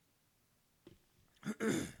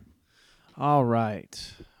All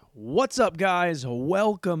right. What's up, guys?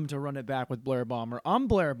 Welcome to Run It Back with Blair Bomber. I'm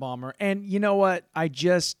Blair Bomber, and you know what? I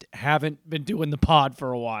just haven't been doing the pod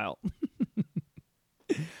for a while.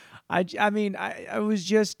 I was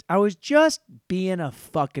just being a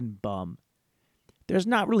fucking bum. There's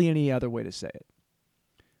not really any other way to say it.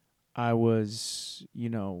 I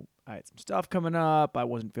had some stuff coming up. I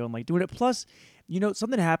wasn't feeling like doing it. Plus,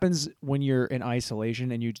 something happens when you're in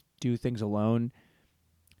isolation and you do things alone.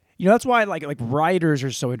 That's why like writers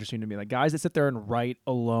are so interesting to me. Like guys that sit there and write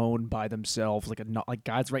alone by themselves, like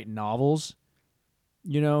guys write novels.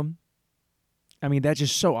 You know, that's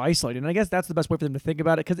just so isolated. And I guess that's the best way for them to think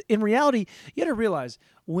about it. Because in reality, you got to realize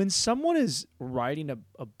when someone is writing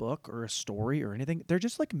a book or a story or anything, they're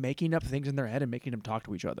just like making up things in their head and making them talk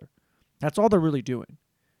to each other. That's all they're really doing.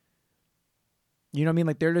 You know what I mean?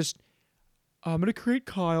 Like they're just, I'm gonna create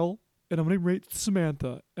Kyle and I'm gonna rate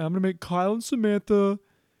Samantha. And I'm gonna make Kyle and Samantha.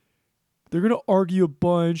 They're gonna argue a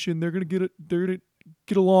bunch, and they're gonna get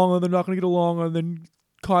along, and they're not gonna get along, and then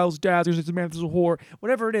Kyle's dad's gonna say Samantha's a whore.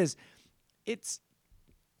 Whatever it is, it's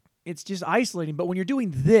just isolating. But when you're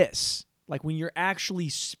doing this, like when you're actually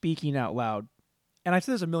speaking out loud, and I've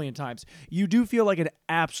said this a million times, you do feel like an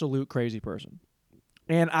absolute crazy person.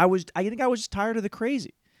 And I think I was just tired of the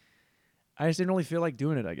crazy. I just didn't really feel like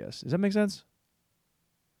doing it, I guess. Does that make sense?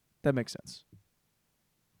 That makes sense.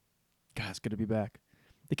 God, it's good to be back.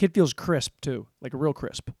 The kid feels crisp, too, like a real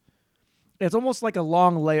crisp. It's almost like a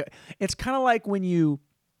long layer. It's kind of like when you,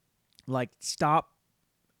 like, stop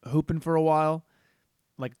hooping for a while,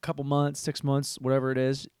 like a couple months, 6 months, whatever it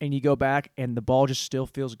is, and you go back and the ball just still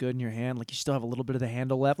feels good in your hand. Like you still have a little bit of the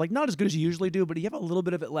handle left. Like not as good as you usually do, but you have a little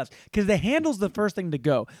bit of it left. Because the handle's the first thing to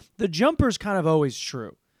go. The jumper's kind of always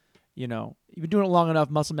true. You've been doing it long enough,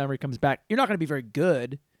 muscle memory comes back. You're not going to be very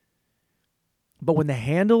good. But when the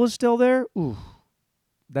handle is still there, ooh,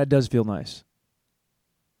 that does feel nice.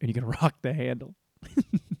 And you can rock the handle.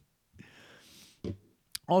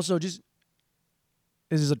 Also, this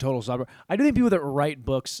is a total sidebar. I do think people that write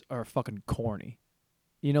books are fucking corny.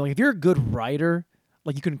 Like if you're a good writer,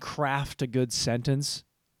 like you can craft a good sentence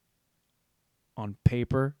on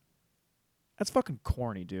paper. That's fucking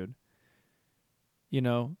corny, dude.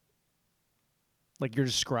 Like you're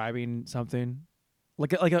describing something.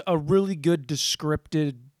 Like a really good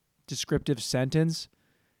descriptive sentence.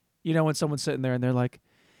 When someone's sitting there and they're like,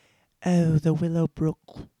 "Oh, the willow brook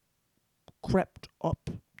crept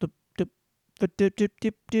up the dip dip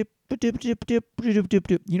dip dip dip dip dip dip dip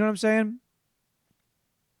dip." You know what I'm saying?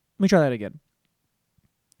 Let me try that again.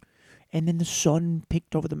 And then the sun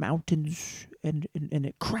peeked over the mountains and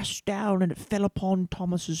it crashed down and it fell upon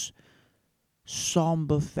Thomas's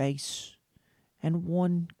somber face, and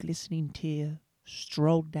one glistening tear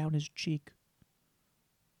strolled down his cheek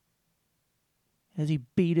as he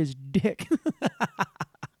beat his dick.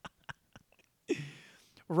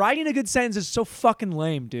 Writing a good sentence is so fucking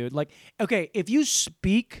lame, dude. Like, okay, if you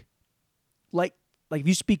speak, like if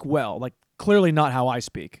you speak well, like clearly not how I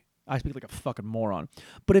speak. I speak like a fucking moron.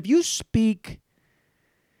 But if you speak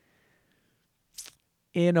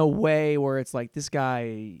in a way where it's like this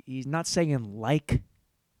guy, he's not saying like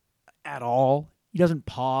at all. He doesn't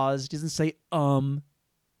pause. He doesn't say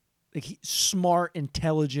Like smart,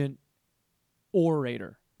 intelligent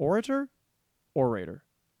orator. Orator? Orator.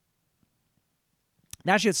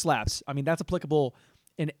 That shit slaps. That's applicable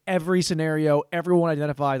in every scenario. Everyone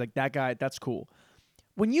identifies like that guy. That's cool.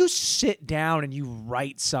 When you sit down and you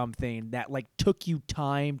write something that like took you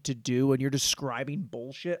time to do and you're describing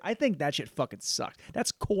bullshit, I think that shit fucking sucks.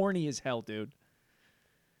 That's corny as hell, dude.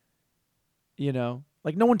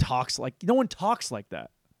 Like no one talks like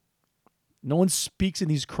that. No one speaks in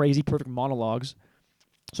these crazy perfect monologues.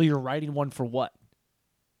 So you're writing one for what?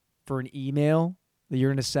 For an email that you're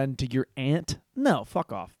going to send to your aunt? No,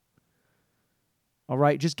 fuck off. All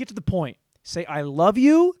right, just get to the point. Say, I love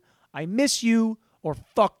you, I miss you, or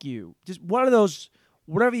fuck you. Just one of those,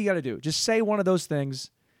 whatever you got to do. Just say one of those things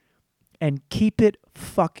and keep it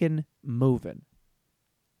fucking moving.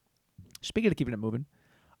 Speaking of keeping it moving,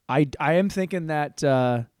 I am thinking that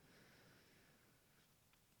the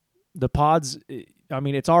pods,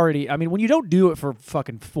 it's already, when you don't do it for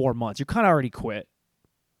fucking 4 months, you kind of already quit.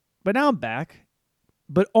 But now I'm back.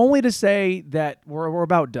 But only to say that we're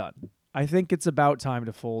about done. I think it's about time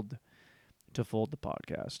to fold the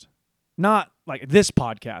podcast. Not like this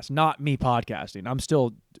podcast, not me podcasting. I'm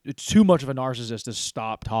still too much of a narcissist to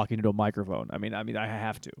stop talking into a microphone. I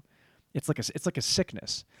have to. It's like a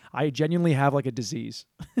sickness. I genuinely have like a disease.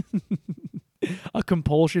 A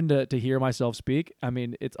compulsion to hear myself speak.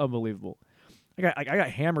 It's unbelievable. I got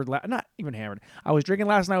hammered. Not even hammered. I was drinking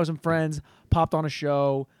last night with some friends. Popped on a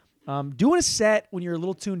show. Doing a set when you're a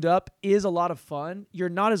little tuned up is a lot of fun. You're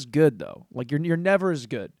not as good though. Like you're never as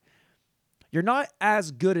good. You're not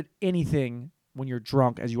as good at anything when you're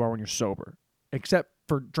drunk as you are when you're sober, except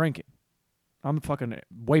for drinking. I'm a fucking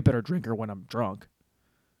way better drinker when I'm drunk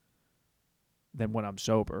than when I'm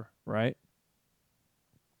sober, right?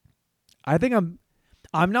 I think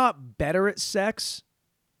I'm not better at sex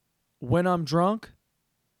when I'm drunk,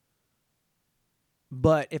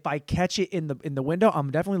 but if I catch it in the window,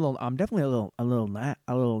 I'm definitely a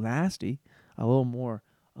little nasty, a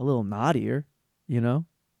little naughtier, you know?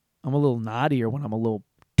 I'm a little naughtier when I'm a little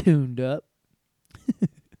tuned up.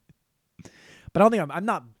 But I don't think I'm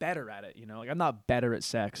not better at it, you know? Like I'm not better at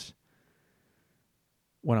sex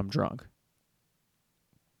when I'm drunk.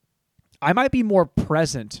 I might be more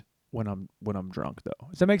present when I'm drunk though.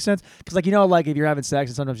 Does that make sense? Cuz like like if you're having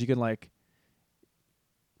sex and sometimes you can like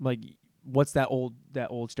what's that old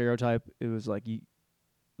stereotype? It was like you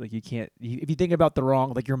can't if you think about the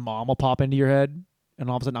wrong, like your mom will pop into your head and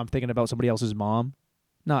all of a sudden I'm thinking about somebody else's mom.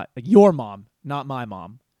 Not like your mom, not my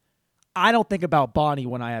mom. I don't think about Bonnie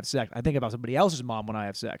when I have sex. I think about somebody else's mom when I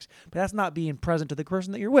have sex. But that's not being present to the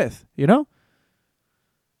person that you're with, you know?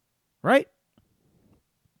 Right?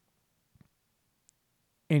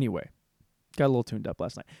 Anyway, got a little tuned up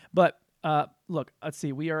last night. But look, let's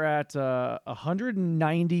see. We are at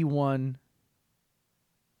 191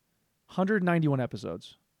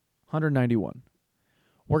 episodes. 191.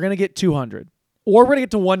 We're going to get 200. Or we're going to get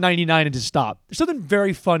to 199 and just stop. There's something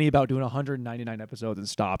very funny about doing 199 episodes and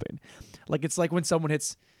stopping. Like, it's like when someone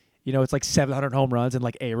hits, it's like 700 home runs and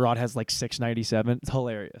like A-Rod has like 697. It's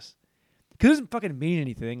hilarious. Because it doesn't fucking mean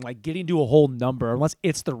anything. Like, getting to a whole number,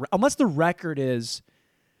 unless the record is,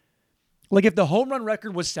 like, if the home run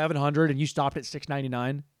record was 700 and you stopped at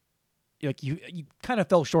 699, like, you kind of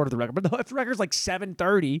fell short of the record. But if the record's like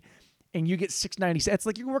 730 and you get 697, it's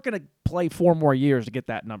like you're going to play 4 more years to get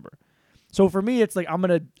that number. So for me, it's like I'm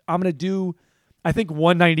gonna do, I think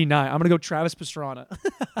 199. I'm gonna go Travis Pastrana,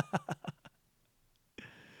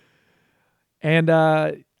 and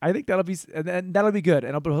I think that'll be good.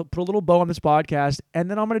 And I'll put a little bow on this podcast, and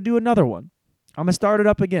then I'm gonna do another one. I'm gonna start it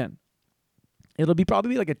up again. It'll be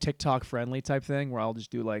probably like a TikTok friendly type thing where I'll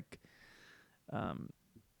just do like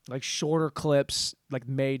shorter clips like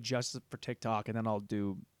made just for TikTok, and then I'll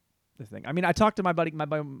do the thing. I mean, I talked to my boy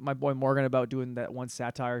Morgan about doing that one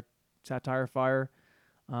satire fire.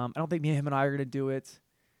 I don't think him and I are going to do it.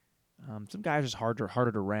 Some guys are just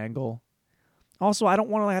harder to wrangle. Also, I don't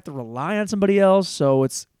want to have to rely on somebody else, so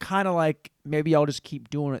it's kind of like maybe I'll just keep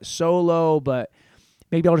doing it solo, but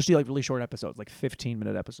maybe I'll just do like really short episodes, like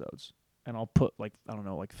 15-minute episodes, and I'll put like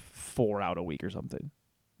 4 out a week or something.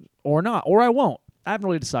 Or not, or I won't. I haven't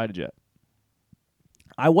really decided yet.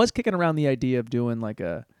 I was kicking around the idea of doing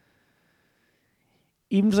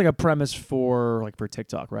even just like a premise for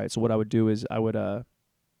TikTok, right? So what I would do is I would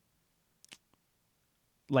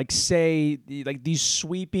say these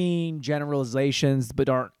sweeping generalizations, but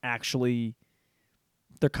aren't actually.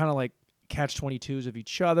 They're kind of like catch-22s of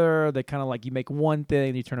each other. They kind of like you make one thing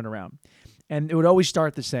and you turn it around, and it would always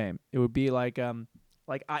start the same. It would be the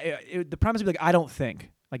premise would be like I don't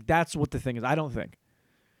think, like that's what the thing is. I don't think.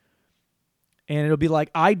 And it'll be like,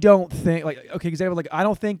 I don't think, example, I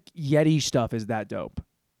don't think Yeti stuff is that dope.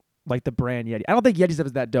 Like the brand Yeti. I don't think Yeti stuff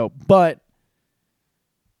is that dope, but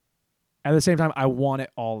at the same time, I want it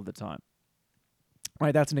all the time.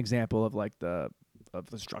 Right? That's an example of the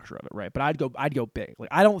structure of it, right? But I'd go big. Like,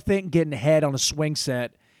 I don't think getting head on a swing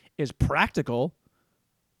set is practical,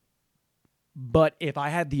 but if I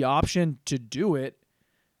had the option to do it,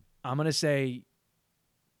 I'm going to say,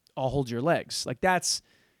 I'll hold your legs. Like, that's,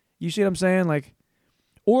 you see what I'm saying? Like,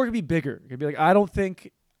 or it could be bigger. It could be like, I don't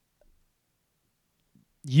think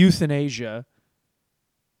euthanasia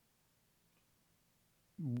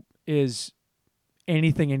is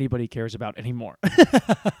anything anybody cares about anymore.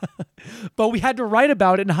 But we had to write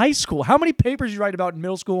about it in high school. How many papers you write about in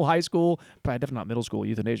middle school, high school? Probably definitely not middle school.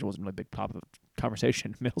 Euthanasia wasn't really a big topic of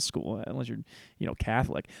conversation in middle school, unless you're,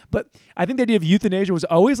 Catholic. But I think the idea of euthanasia was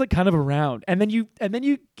always kind of around. And then you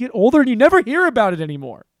get older and you never hear about it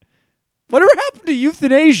anymore. Whatever happened to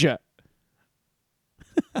euthanasia?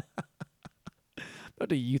 About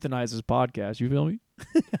to euthanize this podcast, you feel me?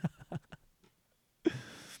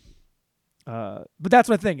 But that's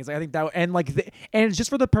my thing. Is I think that and it's just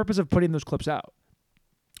for the purpose of putting those clips out,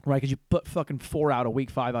 right? Because you put fucking 4 out a week,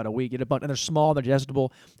 5 out a week, and they're small, they're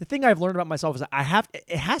digestible. The thing I've learned about myself is that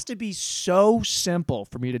it has to be so simple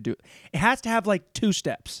for me to do. It has to have 2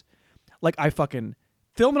 steps. Like I fucking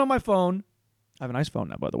film it on my phone, I have a nice phone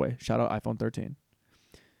now, by the way. Shout out iPhone 13.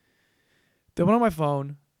 Film it on my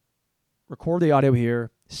phone, record the audio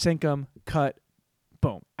here, sync them, cut,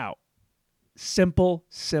 boom, out. Simple,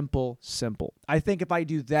 simple, simple. I think if I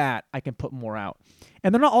do that, I can put more out.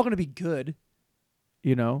 And they're not all going to be good,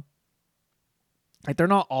 you know? Like, they're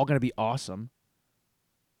not all going to be awesome.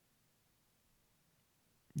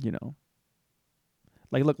 You know?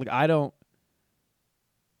 Like, look, I don't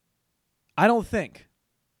think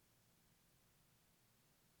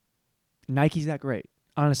Nike's that great.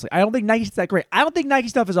 Honestly, I don't think Nike's that great. I don't think Nike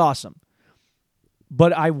stuff is awesome.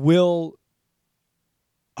 But I'll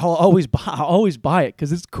always buy it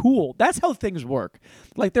because it's cool. That's how things work.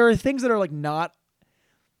 Like, there are things that are like not,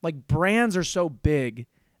 like, brands are so big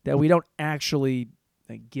that we don't actually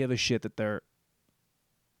like give a shit that they're,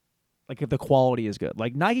 like, if the quality is good.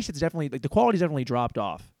 Like, Nike shit's definitely, like, the quality's definitely dropped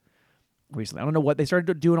off recently. I don't know what they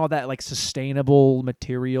started doing, all that like sustainable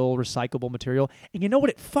material, recyclable material. And you know what?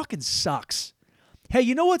 It fucking sucks. Hey,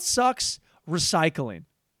 you know what sucks? Recycling.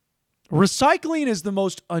 Recycling is the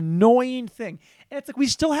most annoying thing. And it's like we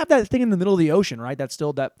still have that thing in the middle of the ocean, right? That's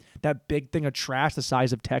still that big thing of trash the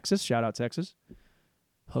size of Texas. Shout out Texas.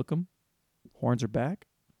 Hook 'em. Horns are back.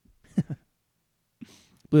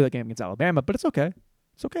 Blew that game against Alabama, but it's okay.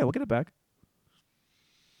 It's okay. We'll get it back.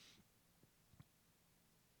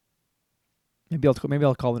 Maybe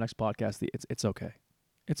I'll call the next podcast the It's Okay.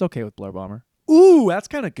 It's okay with Blair Bomber. Ooh, that's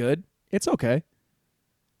kind of good. It's okay.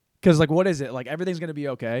 Because, like, what is it? Like, everything's going to be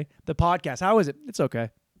okay. The podcast, how is it? It's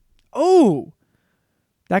okay. Oh,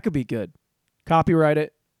 that could be good. Copyright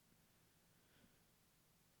it.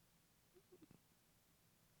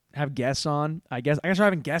 Have guests on. I guess we're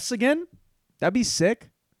having guests again. That'd be sick.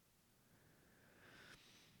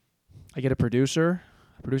 I get a producer.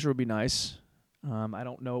 A producer would be nice. I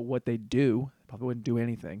don't know what they do. Probably wouldn't do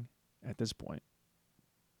anything at this point.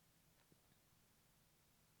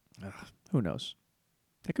 Who knows?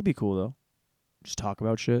 That could be cool, though. Just talk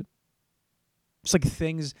about shit. Just like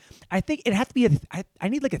things. I think it has to be I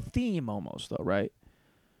need like a theme almost, though, right?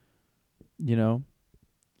 You know?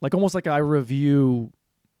 Like almost like I review.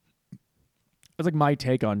 It's like my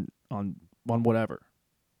take on whatever.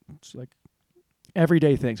 It's like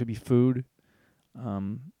everyday things. It would be food,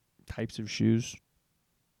 types of shoes,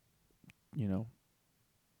 you know,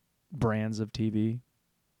 brands of TV.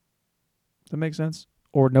 Does that make sense?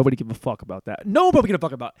 Or nobody give a fuck about that. Nobody give a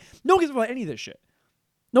fuck about. No one gives a fuck about any of this shit.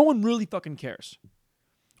 No one really fucking cares.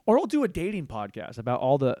 Or I'll do a dating podcast about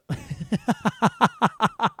all the.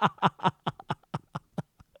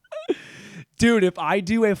 Dude, if I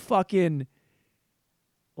do a fucking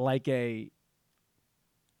like a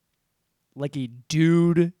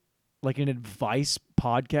dude, like an advice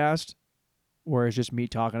podcast where it's just me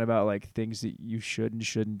talking about like things that you should and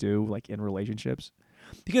shouldn't do like in relationships.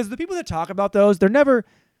 Because the people that talk about those, they're never.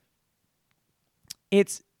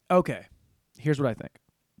 It's okay. Here's what I think.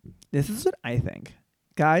 This is what I think.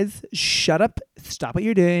 Guys, shut up, stop what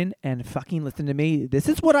you're doing, and fucking listen to me. This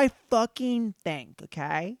is what I fucking think,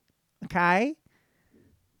 okay? Okay?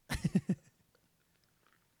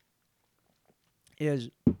 Is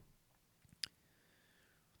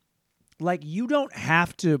like you don't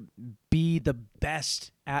have to be the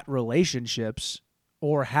best at relationships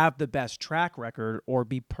or have the best track record or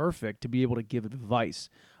be perfect to be able to give advice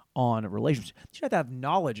on a relationship. You have to have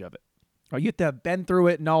knowledge of it. Or you have to have been through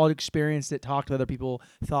it, knowledge, experienced it, talked to other people,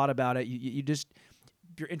 thought about it. You just,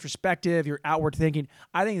 you're introspective, you're outward thinking.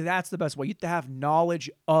 I think that's the best way. You have to have knowledge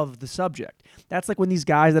of the subject. That's like when these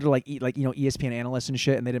guys that are like you know, ESPN analysts and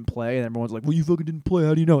shit, and they didn't play, and everyone's like, well, you fucking didn't play.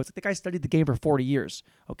 How do you know? It's like the guy studied the game for 40 years,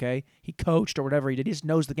 okay? He coached or whatever he did. He just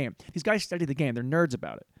knows the game. These guys study the game. They're nerds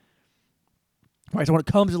about it. Right, so when it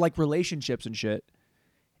comes to like relationships and shit,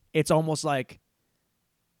 it's almost like,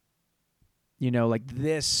 you know, like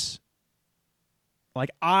this. Like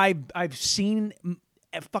I've seen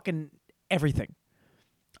fucking everything.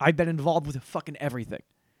 I've been involved with fucking everything,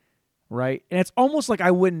 right? And it's almost like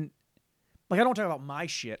I wouldn't, like I don't talk about my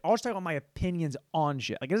shit. I'll just talk about my opinions on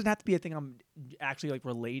shit. Like it doesn't have to be a thing I'm actually like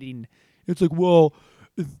relating. It's like, well,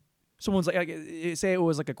 if someone's like say it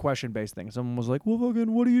was like a question-based thing. Someone was like, well,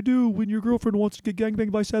 fucking, what do you do when your girlfriend wants to get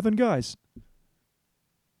gangbanged by 7 guys?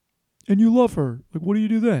 And you love her. Like, what do you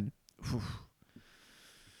do then?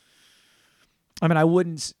 I mean, I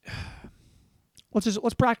wouldn't.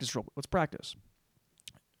 Let's practice real quick. Let's practice.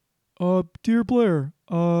 Dear Blair,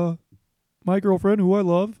 my girlfriend, who I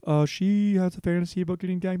love, she has a fantasy about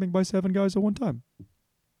getting gangbanged by 7 guys at one time.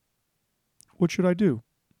 What should I do?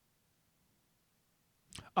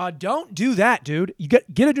 Don't do that, dude. You get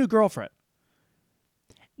a new girlfriend.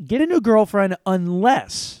 Get a new girlfriend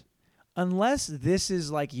unless this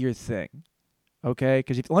is like your thing. Okay,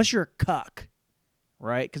 because unless you're a cuck,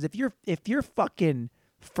 right? Because if you're fucking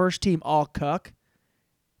first team all cuck,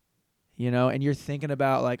 and you're thinking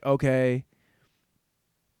about like, okay,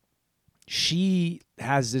 she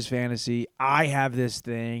has this fantasy, I have this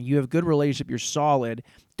thing, you have good relationship, you're solid.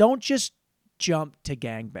 Don't just jump to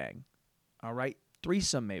gangbang. All right,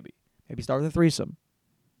 threesome maybe start with a threesome.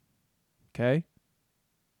 Okay,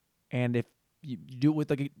 and if you do it with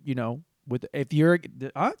like with if you're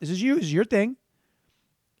this is your thing.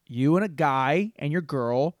 You and a guy and your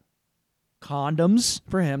girl, condoms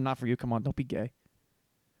for him, not for you. Come on, don't be gay.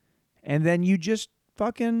 And then you just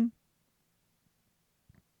fucking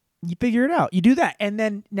you figure it out. You do that, and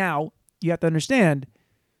then now you have to understand.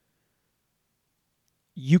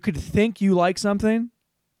 You could think you like something,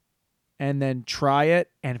 and then try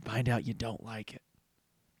it and find out you don't like it.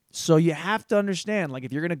 So you have to understand, like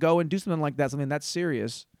if you're gonna go and do something like that, something that's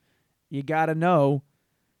serious, you gotta know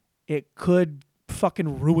it could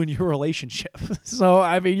fucking ruin your relationship. So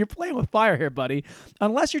I mean, you're playing with fire here, buddy.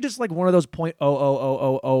 Unless you're just like one of those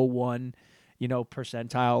 .00001,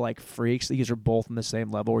 percentile like freaks that you guys are both on the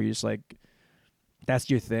same level, where you just like that's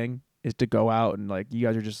your thing is to go out and like you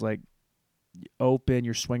guys are just like open,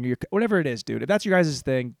 you're swinging, you're whatever it is, dude. If that's your guys'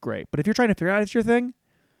 thing, great. But if you're trying to figure out if it's your thing,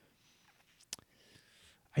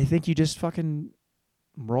 I think you just fucking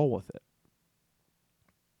roll with it.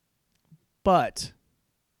 But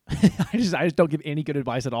I just don't give any good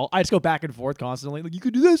advice at all. I just go back and forth constantly. Like, you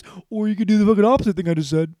could do this, or you could do the fucking opposite thing I just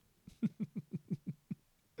said.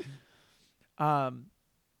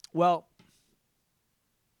 Well,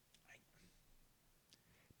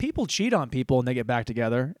 people cheat on people and they get back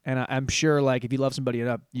together. And I'm sure, like, if you love somebody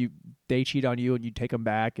enough, they cheat on you and you take them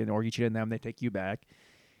back, or you cheat on them, they take you back.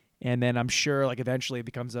 And then I'm sure, like, eventually it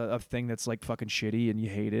becomes a thing that's, like, fucking shitty and you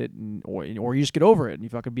hate it, or you just get over it and you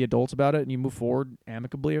fucking be adults about it and you move forward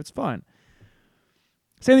amicably. It's fine.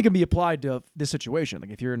 Same thing can be applied to this situation.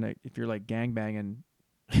 Like, if you're like gangbanging,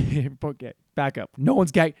 okay, back up. No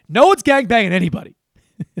one's gangbanging anybody.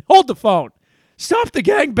 Hold the phone. Stop the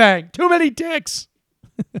gangbang. Too many dicks.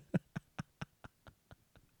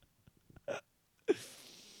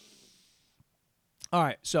 All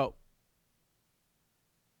right, so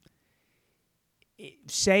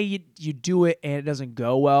say you do it and it doesn't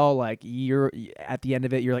go well, like you're at the end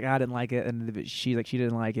of it, you're like, I didn't like it, and she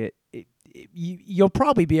didn't like it. You'll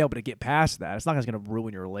probably be able to get past that. It's not going to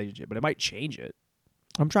ruin your relationship, but it might change it.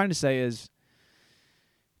 What I'm trying to say is,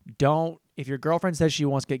 if your girlfriend says she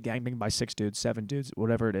wants to get gangbanged by 6 dudes, 7 dudes,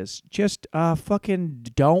 whatever it is, just fucking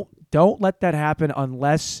don't let that happen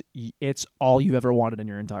unless it's all you've ever wanted in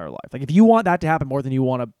your entire life. Like, if you want that to happen more than you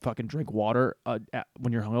want to fucking drink water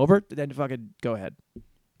when you're hungover, then fucking go ahead.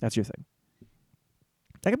 That's your thing.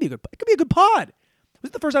 That could be a good pod. Was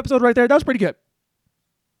it the first episode right there? That was pretty good.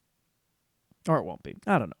 Or it won't be.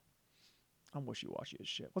 I don't know. I'm wishy-washy as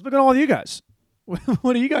shit. What's been going on with you guys?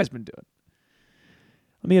 What have you guys been doing?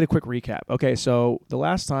 Let me get a quick recap. Okay, so the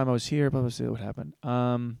last time I was here, let's see what happened.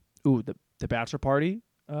 The bachelor party.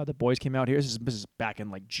 The boys came out here. This is back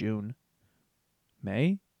in like June,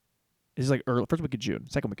 May. This is like first week of June,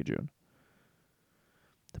 second week of June.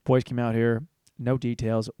 The boys came out here. No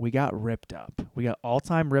details. We got ripped up. We got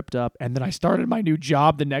all-time ripped up, and then I started my new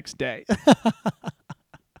job the next day.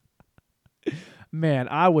 Man,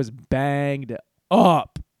 I was banged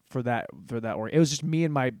up for that work. It was just me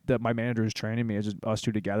and my manager was training me. It was just us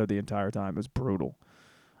two together the entire time. It was brutal.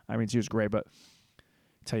 I mean, she was great, but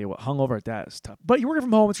tell you what, hungover at that is tough. But you're working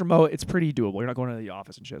from home, it's remote, it's pretty doable. You're not going to the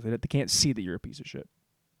office and shit. They can't see that you're a piece of shit.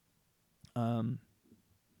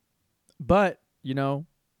 But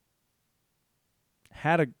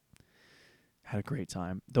had a great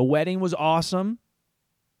time. The wedding was awesome.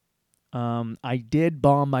 I did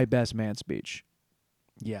bomb my best man speech.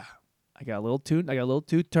 Yeah. I got a little too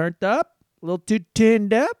turned up, a little too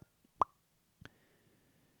tinned up,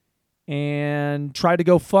 and tried to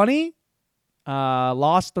go funny.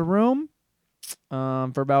 Lost the room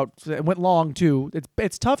for about. It went long too.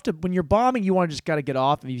 It's tough to when you're bombing. You want to just gotta get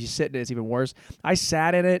off. If you sit in it, it's even worse. I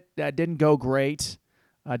sat in it. That didn't go great.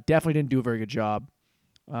 Definitely didn't do a very good job.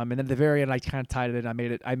 And then at the very end, I kind of tied it in. I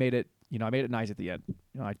made it. I made it nice at the end.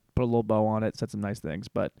 I put a little bow on it, said some nice things.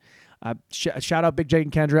 But shout out Big Jake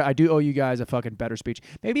and Kendra. I do owe you guys a fucking better speech.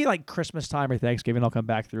 Maybe like Christmas time or Thanksgiving, I'll come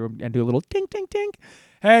back through and do a little tink, tink, tink.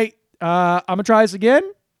 Hey, I'm going to try this again.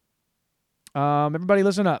 Everybody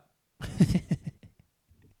listen up.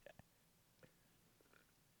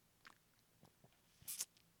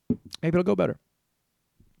 Maybe it'll go better.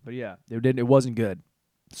 But yeah, it wasn't good.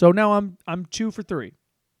 So now I'm 2 for 3.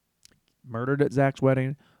 Murdered at Zach's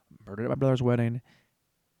wedding. Murdered at my brother's wedding.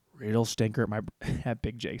 Real stinker at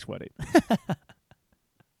Big Jake's wedding.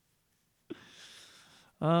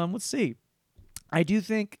 Let's see. I do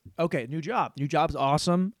think, okay, new job. New job's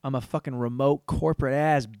awesome. I'm a fucking remote corporate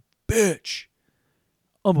ass bitch.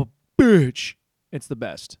 I'm a bitch. It's the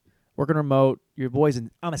best. Working remote. Your boy's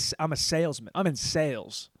in. I'm a salesman. I'm in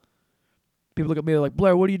sales. People look at me, they're like,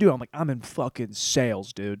 Blair, what do you do? I'm like, I'm in fucking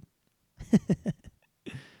sales, dude.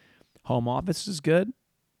 Home office is good.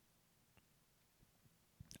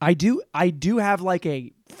 I do have like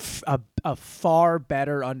a far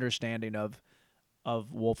better understanding of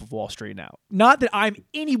Wolf of Wall Street now. Not that I'm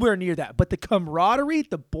anywhere near that, but the camaraderie,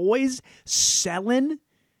 the boys selling,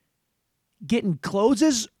 getting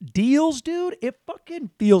closes, deals, dude, it fucking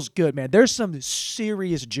feels good, man. There's some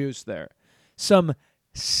serious juice there. Some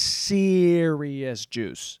serious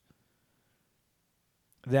juice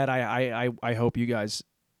that I hope you guys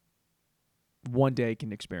one day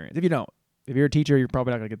can experience. If you don't, if you're a teacher, you're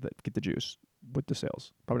probably not going to get the juice with the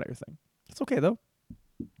sales. Probably not your thing. It's okay, though.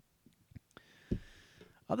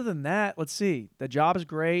 Other than that, let's see. The job is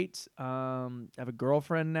great. I have a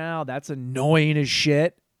girlfriend now. That's annoying as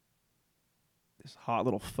shit. This hot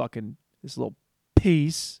little fucking, this little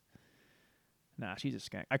piece. Nah, she's a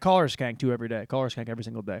skank. I call her a skank, too, every day. I call her a skank every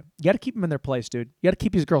single day. You got to keep them in their place, dude. You got to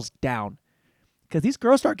keep these girls down. Because these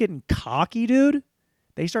girls start getting cocky, dude.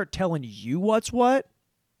 They start telling you what's what.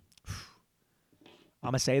 I'm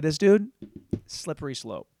going to say this, dude. Slippery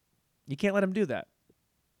slope. You can't let them do that.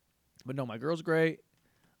 But no, my girl's great.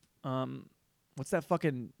 What's that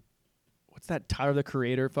Tyler, the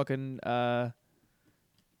Creator fucking,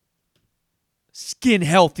 skin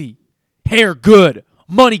healthy, hair good,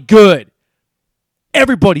 money good,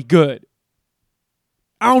 everybody good.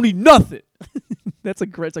 I don't need nothing. It's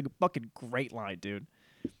like a fucking great line, dude.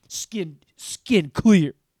 Skin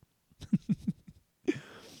clear.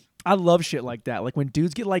 I love shit like that. Like when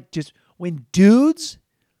dudes get like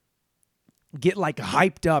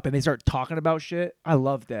hyped up and they start talking about shit. I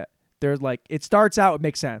love that. They're like, it starts out, it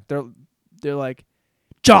makes sense. They're like,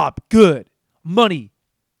 job good, money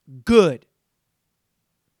good,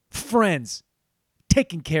 friends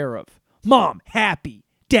taken care of, mom happy,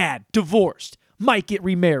 dad divorced, might get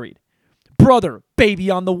remarried, brother baby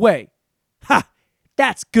on the way. Ha,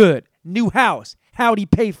 that's good. New house, how'd he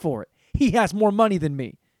pay for it? He has more money than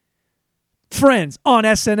me. Friends on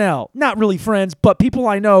SNL. Not really friends, but people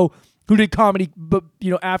I know who did comedy, but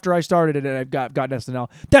after I started it and I've gotten SNL.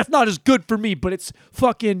 That's not as good for me, but it's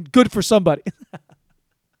fucking good for somebody.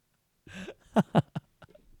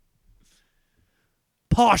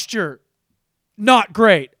 Posture, not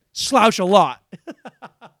great. Slouch a lot.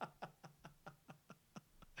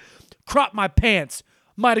 Crop my pants.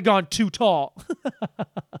 Might have gone too tall.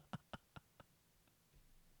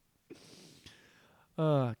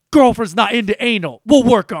 Girlfriend's not into anal. We'll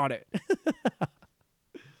work on it.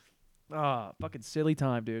 Fucking silly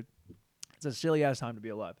time, dude. It's a silly ass time to be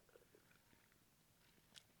alive.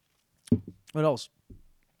 What else?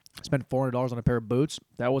 I spent $400 on a pair of boots.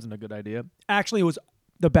 That wasn't a good idea. Actually, it was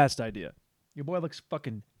the best idea. Your boy looks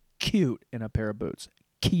fucking cute in a pair of boots.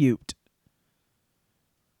 Cute.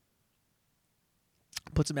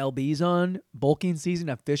 Put some LBs on. Bulking season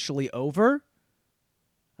officially over.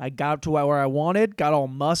 I got to where I wanted. Got all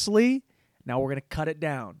muscly. Now we're gonna cut it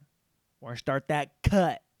down. We're gonna start that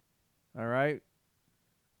cut. All right.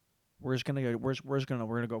 We're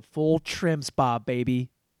gonna go full trim spa, baby.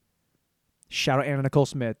 Shout out Anna Nicole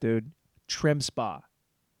Smith, dude. Trim spa.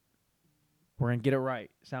 We're gonna get it right.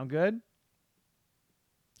 Sound good?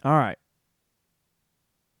 All right.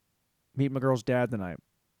 Meet my girl's dad tonight.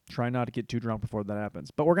 Try not to get too drunk before that happens.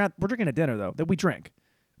 But we're drinking at dinner though. That we drink.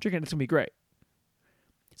 Drinking, it's gonna be great.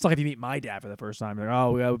 It's like if you meet my dad for the first time, you're like,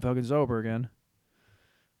 oh, we got fucking sober again.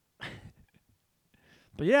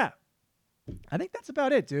 But yeah, I think that's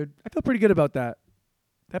about it, dude. I feel pretty good about that.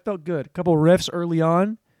 That felt good. A couple riffs early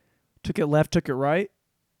on. Took it left, took it right.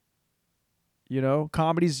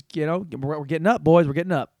 Comedy's, we're getting up, boys. We're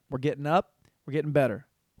getting up. We're getting up. We're getting better.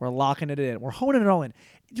 We're locking it in. We're honing it all in.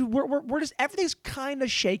 Dude, we're just, everything's kind of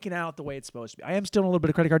shaking out the way it's supposed to be. I am still in a little bit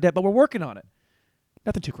of credit card debt, but we're working on it.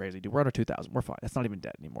 Nothing too crazy, dude. We're under 2,000. We're fine. That's not even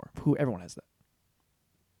debt anymore. Everyone has that.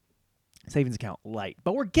 Savings account light.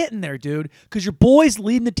 But we're getting there, dude, because your boy's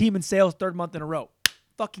leading the team in sales third month in a row.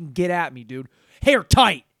 Fucking get at me, dude. Hair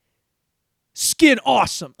tight. Skin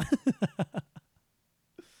awesome.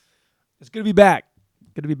 It's going to be back.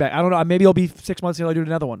 Good to be back. I don't know. Maybe it'll be 6 months until I do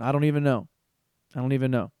another one. I don't even know.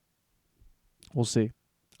 We'll see.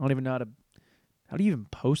 I don't even know how do you even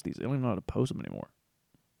post these? I don't even know how to post them anymore.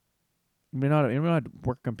 You know how to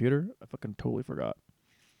work a computer? I fucking totally forgot.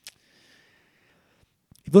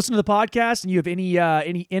 If you listen to the podcast and you have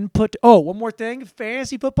any input, oh, one more thing,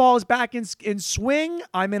 fantasy football is back in swing.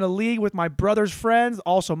 I'm in a league with my brother's friends,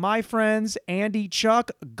 also my friends, Andy, Chuck.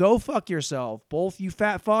 Go fuck yourself, both you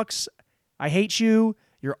fat fucks. I hate you.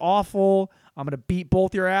 You're awful. I'm gonna beat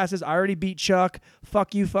both your asses. I already beat Chuck.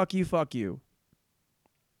 Fuck you. Fuck you. Fuck you.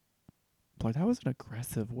 Boy, that was an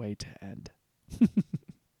aggressive way to end.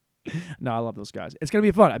 No, I love those guys. It's going to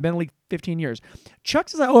be fun. I've been in the league 15 years. Chuck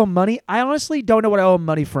says I owe him money. I honestly don't know what I owe him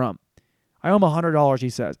money from. I owe him $100,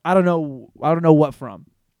 he says. I don't know what from.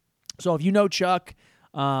 So if you know Chuck,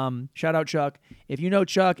 shout out Chuck. If you know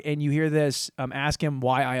Chuck and you hear this, ask him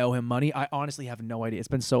why I owe him money. I honestly have no idea. It's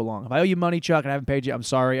been so long. If I owe you money, Chuck, and I haven't paid you, I'm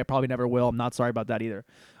sorry. I probably never will. I'm not sorry about that either.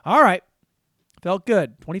 All right. Felt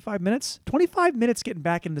good. 25 minutes? 25 minutes getting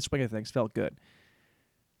back into the swing of things. Felt good.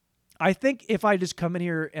 I think if I just come in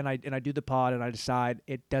here and I do the pod and I decide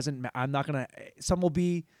it doesn't, I'm not gonna. Some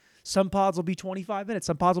pods will be 25 minutes.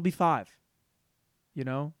 Some pods will be 5. You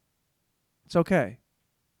know, it's okay.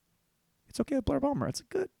 It's okay with Blair Bomber.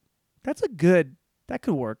 That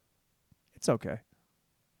could work. It's okay.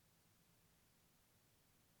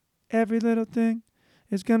 Every little thing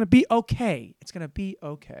is gonna be okay. It's gonna be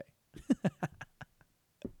okay.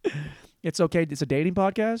 It's okay. It's a dating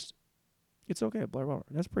podcast. It's okay, Blair Bomber.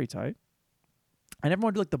 That's pretty tight. I never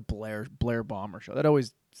wanted to do like the Blair Bomber show. That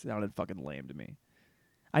always sounded fucking lame to me.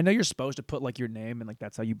 I know you're supposed to put like your name and like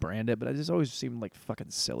that's how you brand it, but it just always seemed like fucking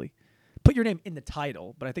silly. Put your name in the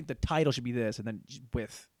title, but I think the title should be this and then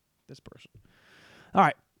with this person. All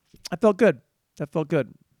right. That felt good.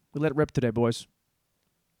 We let it rip today, boys.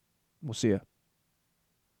 We'll see ya.